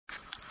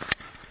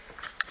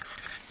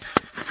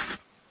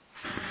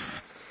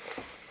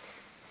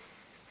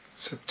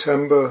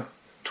September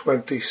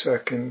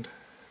 22nd,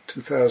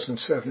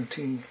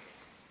 2017.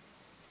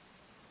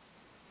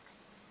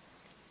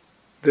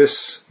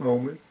 This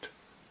moment.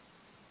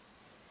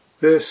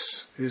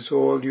 This is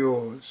all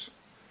yours.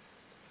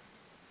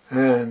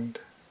 And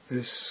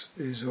this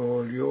is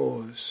all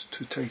yours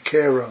to take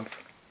care of.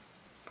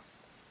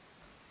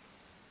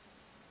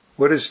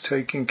 What is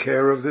taking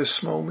care of this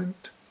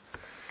moment?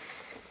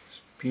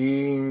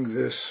 Being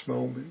this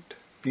moment.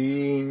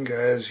 Being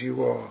as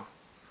you are.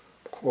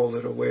 Call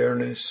it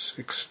awareness,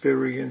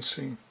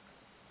 experiencing.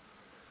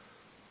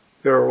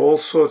 There are all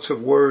sorts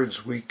of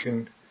words we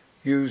can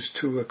use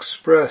to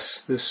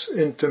express this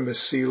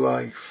intimacy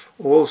life.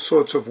 All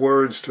sorts of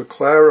words to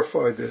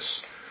clarify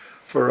this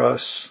for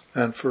us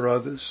and for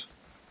others.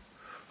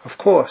 Of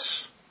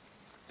course,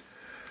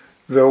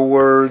 though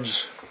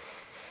words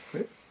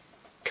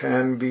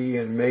can be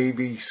and may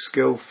be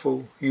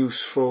skillful,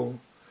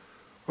 useful,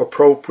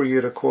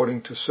 appropriate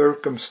according to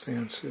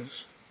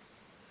circumstances,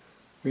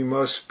 we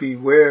must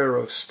beware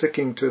of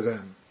sticking to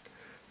them,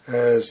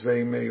 as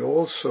they may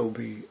also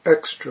be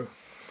extra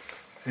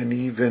and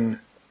even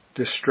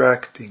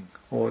distracting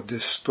or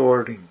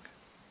distorting.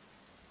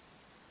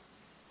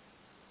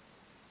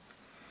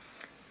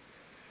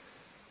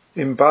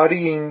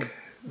 Embodying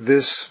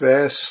this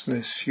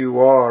vastness you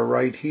are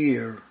right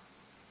here,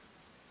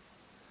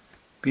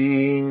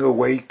 being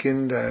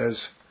awakened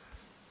as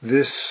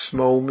this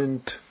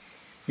moment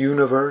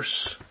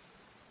universe,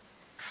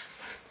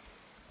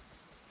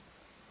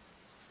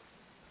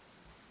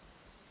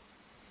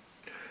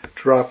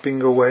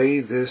 dropping away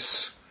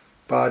this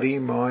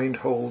body-mind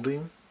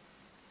holding.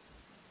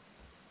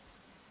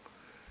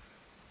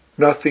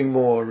 Nothing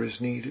more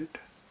is needed.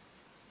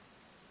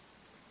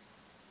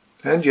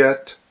 And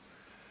yet,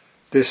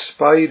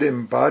 despite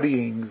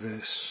embodying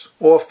this,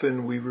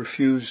 often we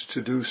refuse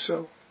to do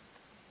so.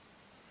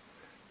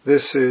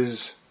 This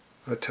is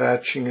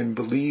attaching and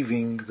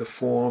believing the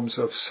forms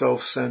of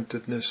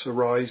self-centeredness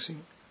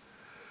arising,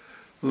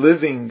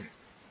 living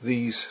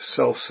these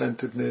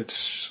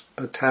self-centeredness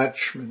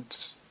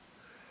attachments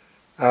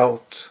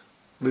out,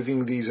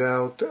 living these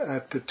out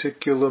at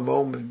particular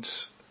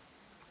moments.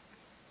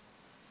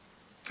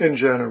 In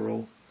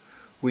general,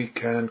 we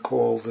can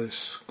call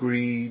this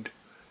greed,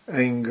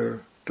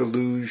 anger,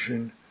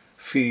 delusion,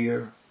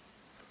 fear,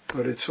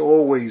 but it's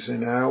always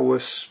in our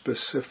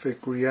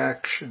specific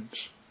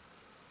reactions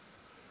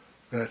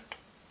that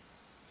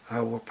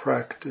our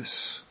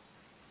practice,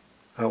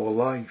 our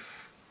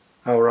life,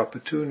 our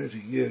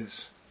opportunity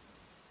is.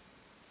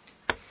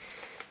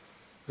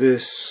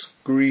 This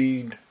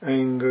greed,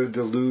 anger,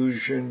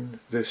 delusion,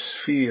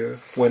 this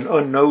fear, when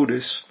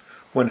unnoticed,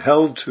 when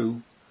held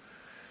to,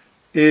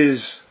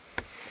 is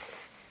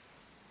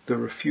the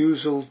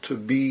refusal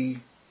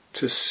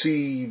to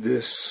see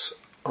this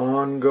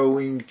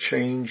ongoing,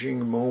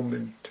 changing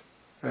moment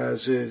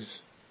as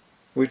is,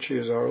 which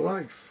is our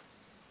life.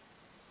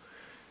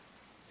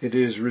 It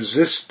is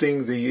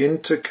resisting the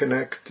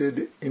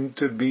interconnected,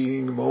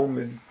 interbeing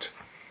moment,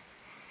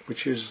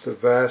 which is the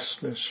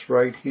vastness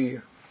right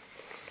here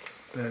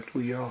that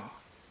we are.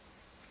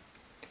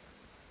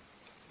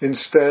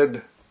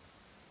 Instead,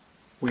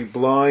 we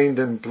blind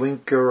and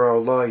blinker our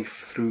life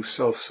through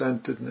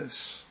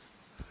self-centeredness.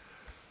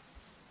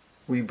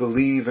 We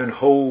believe and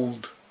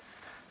hold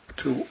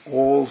to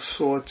all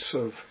sorts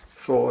of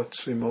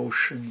thoughts,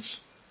 emotions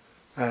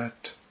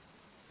at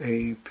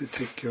a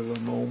particular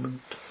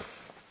moment.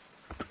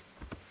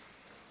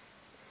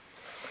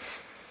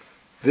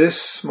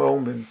 This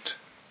moment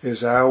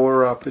is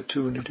our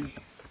opportunity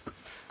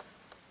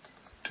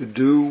to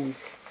do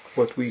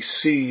what we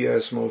see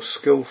as most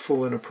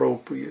skillful and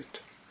appropriate,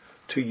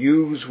 to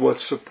use what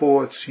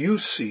supports you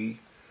see,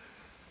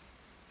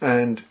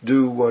 and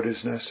do what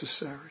is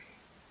necessary.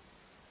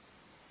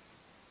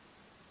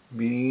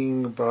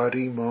 Being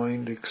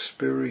body-mind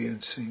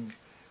experiencing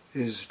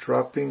is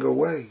dropping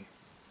away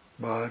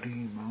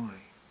body-mind.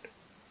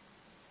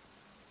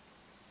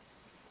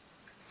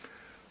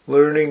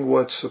 Learning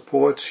what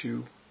supports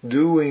you,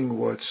 doing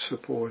what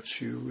supports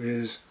you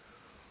is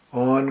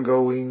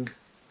ongoing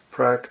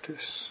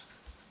practice,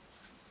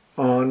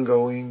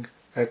 ongoing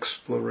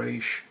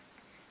exploration,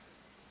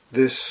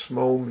 this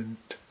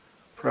moment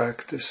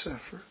practice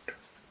effort.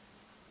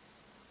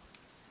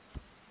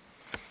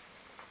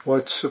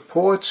 What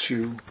supports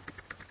you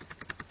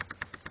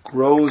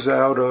grows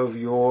out of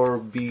your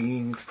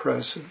being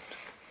present,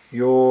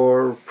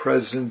 your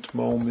present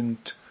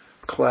moment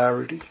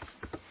clarity,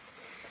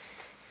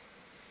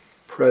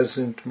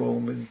 present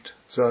moment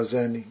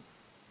zazening,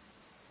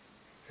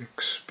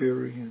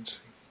 experiencing.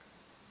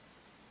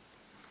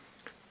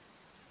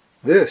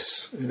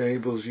 This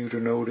enables you to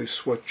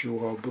notice what you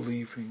are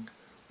believing,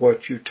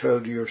 what you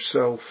tell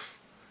yourself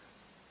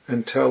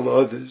and tell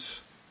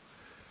others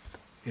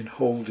in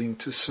holding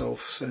to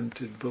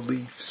self-centered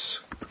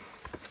beliefs,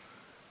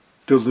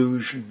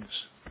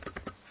 delusions,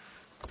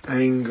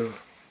 anger,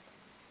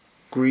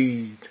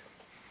 greed,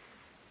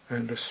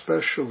 and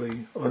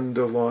especially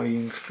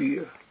underlying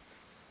fear.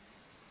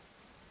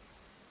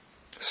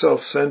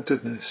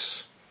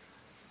 Self-centeredness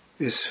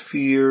is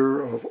fear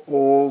of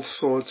all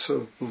sorts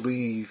of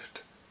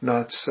believed,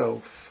 not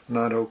self,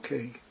 not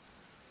okay.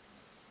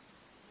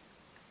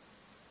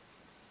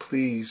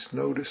 Please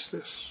notice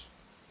this.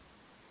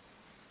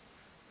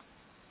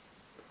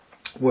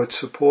 What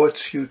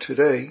supports you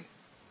today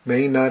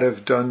may not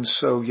have done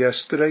so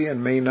yesterday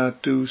and may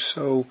not do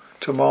so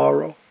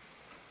tomorrow.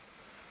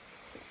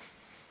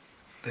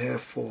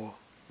 Therefore,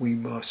 we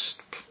must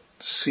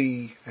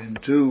see and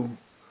do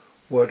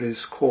what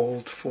is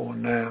called for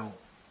now.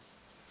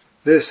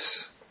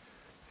 This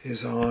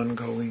is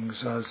ongoing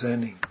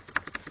zazening,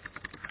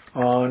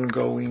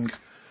 ongoing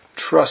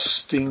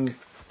trusting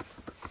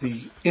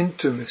the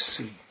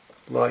intimacy,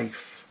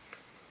 life,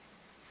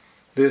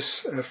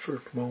 this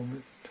effort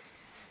moment.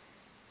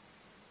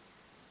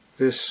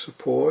 This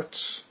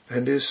supports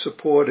and is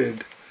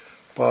supported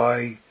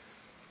by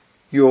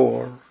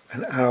your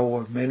and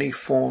our many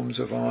forms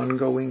of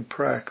ongoing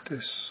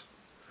practice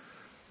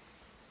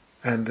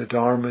and the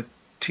Dharma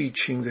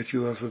teaching that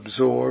you have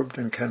absorbed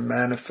and can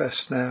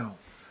manifest now,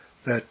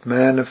 that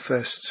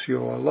manifests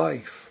your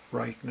life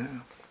right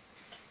now.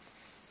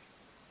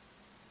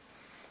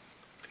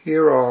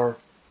 Here are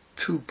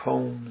 2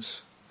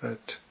 poems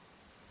that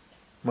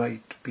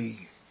might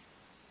be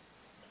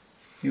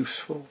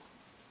useful,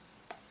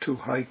 2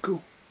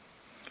 haiku.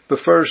 The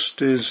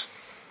first is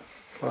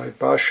by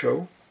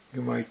Basho.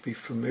 You might be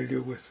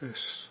familiar with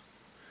this.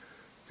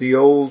 The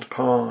old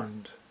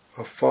pond,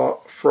 a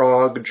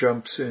frog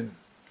jumps in.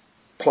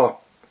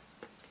 Plop.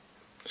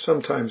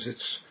 Sometimes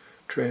it's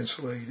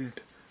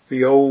translated,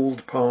 the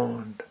old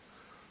pond,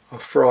 a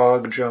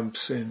frog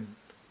jumps in,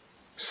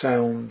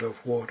 sound of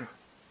water.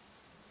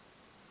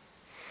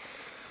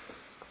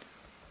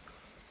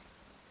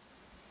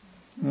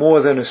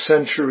 More than a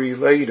century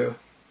later,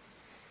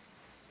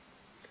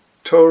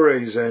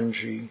 Torei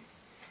Zenji,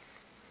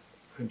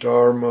 a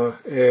Dharma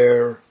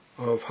heir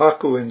of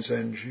Hakuin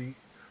Zenji,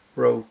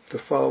 wrote the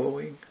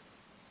following.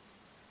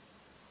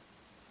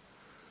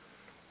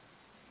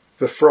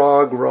 The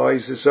frog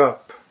rises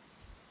up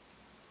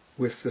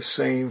with the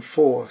same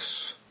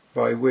force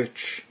by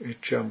which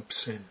it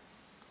jumps in.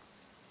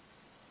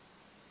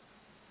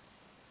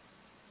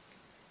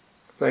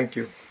 Thank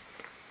you.